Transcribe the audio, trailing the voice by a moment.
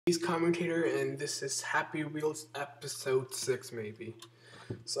He's commentator, and this is Happy Wheels episode 6, maybe.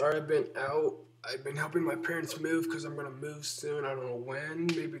 Sorry I've been out. I've been helping my parents move because I'm gonna move soon. I don't know when,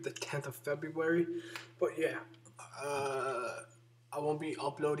 maybe the 10th of February. But yeah, I won't be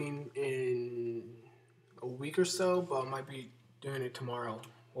uploading in a week or so, but I might be doing it tomorrow.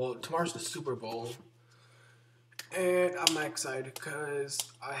 Well, tomorrow's the Super Bowl. And I'm excited because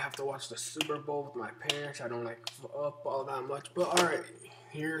I have to watch the Super Bowl with my parents. I don't like football that much. But alright,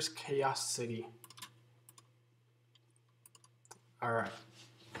 here's Chaos City. Alright.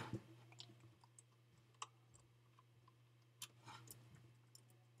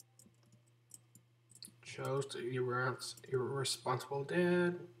 Chose the irresponsible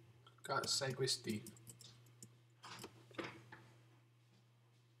dad. Got Segway Steve.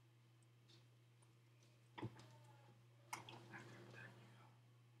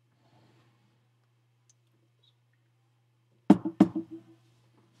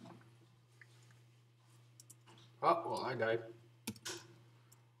 Oh, well, I died.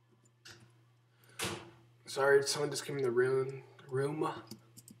 Sorry, someone just came in the room.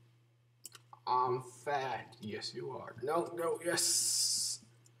 I'm fat. Yes, you are. No, yes.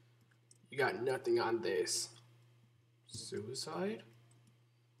 You got nothing on this. Suicide?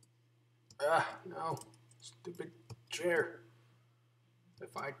 No. Stupid chair.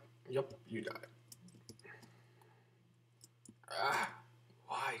 Yep, you died.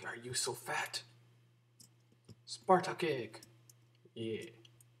 Why are you so fat? Spartak egg. Yeah.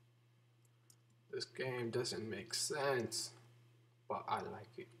 This game doesn't make sense, but I like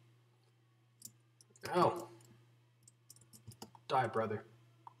it. Oh. Die, brother.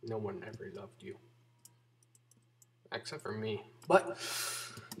 No one ever loved you. Except for me. But,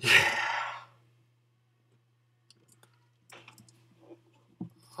 yeah.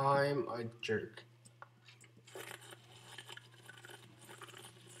 I'm a jerk.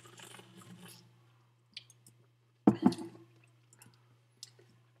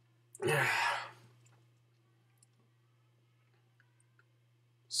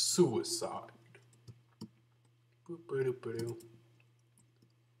 Suicide. Boop-a-doop-a-doo.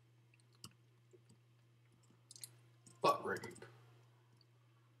 Butt rape.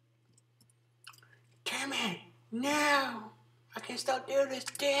 Timmy, no! I can still do this,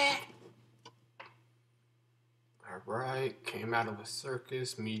 Dad! Alright, came out of a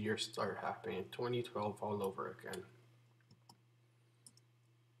circus, meteors start happening in 2012 all over again.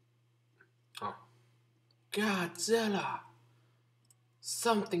 Oh. Godzilla!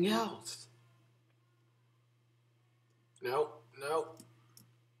 Something else! No,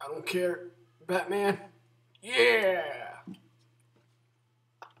 I don't care. Batman? Yeah!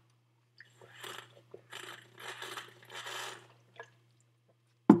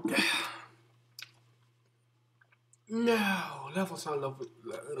 No, level's not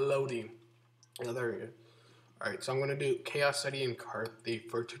loading. Oh, there we go. Alright, so I'm gonna do Chaos City and Car Thief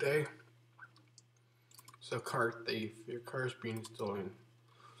for today. So Car Thief, your car's being stolen.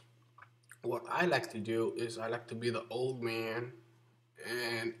 What I like to do is I like to be the old man,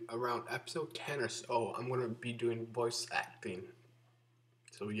 and around episode 10 or so, I'm gonna be doing voice acting.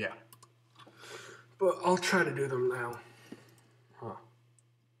 So yeah. But I'll try to do them now. Huh.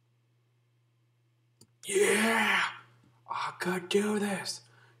 Yeah! I could do this!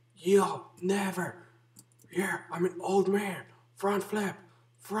 You'll never! Yeah, I'm an old man! Front flip!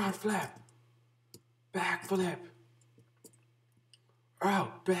 Back flip!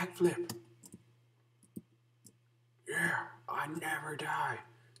 Oh, back flip! Yeah, I never die,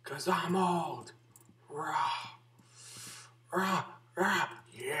 'cause I'm old! Rah!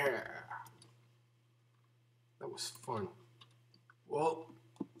 Yeah! That was fun. Well,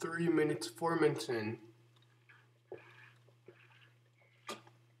 4 minutes in.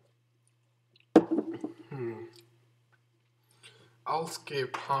 I'll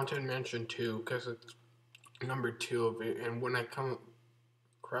skip Haunted Mansion 2 because it's number 2 of it, and when I come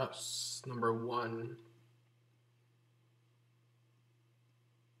across number 1,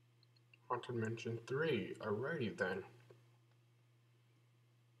 Haunted Mansion 3, alrighty then.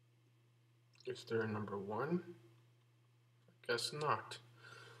 Is there a number 1? I guess not.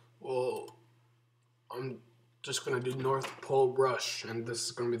 Well, I'm just gonna do North Pole Rush, and this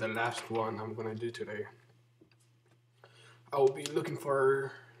is gonna be the last one I'm gonna do today. I will be looking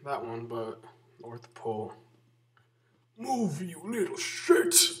for that one, but North Pole. Move, you little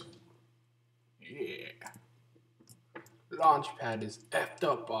shit! Yeah. Launchpad is effed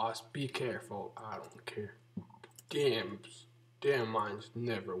up, boss. Be careful. I don't care. Damn mines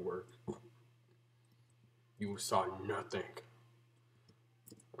never work. You saw nothing.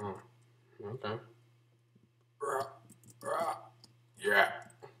 Oh, okay. Yeah.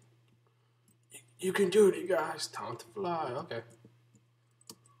 You can do it, you guys. Time to fly. Okay.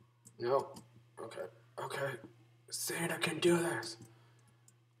 No. Okay. Okay. Santa can do this.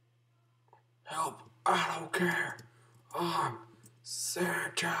 Help. I don't care. I'm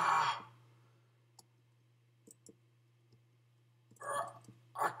Santa.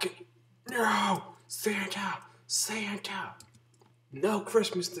 I can. No! Santa! Santa! No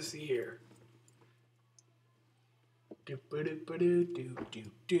Christmas this year. Do do do do do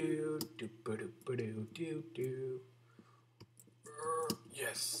do do do do do.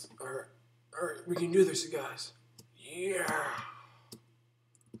 Yes. Alright, we can do this, you guys. Yeah.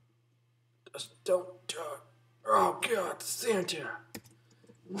 Just don't talk. Oh God, Santa.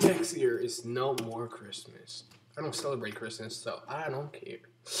 Next year is no more Christmas. I don't celebrate Christmas, so I don't care.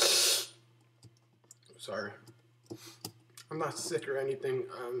 Sorry. I'm not sick or anything.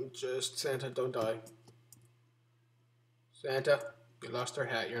 I'm just Santa, don't die. Santa, you lost our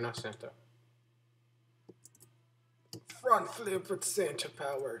hat. You're not Santa. Front flip with Santa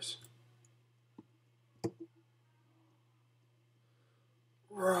powers.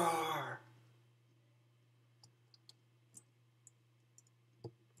 Roar.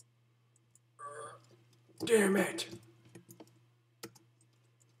 Damn it.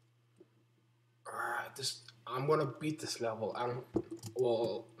 Alright, I'm gonna beat this level. I'm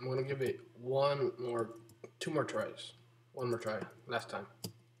gonna give it two more tries. One more try, last time.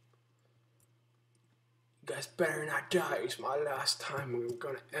 You guys better not die. It's my last time. We're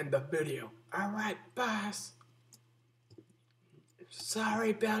gonna end the video. Alright, boss.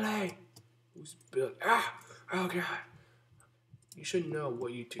 Sorry, Billy. Who's Billy? Oh God. You should know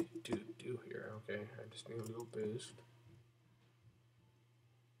what you do here, okay? I just need a little boost.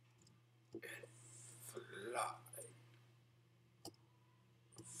 And fly.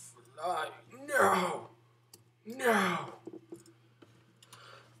 Fly. No! No!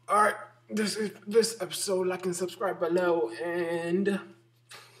 Alright, this is this episode. Like and subscribe below, and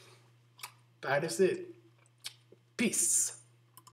that is it. Peace.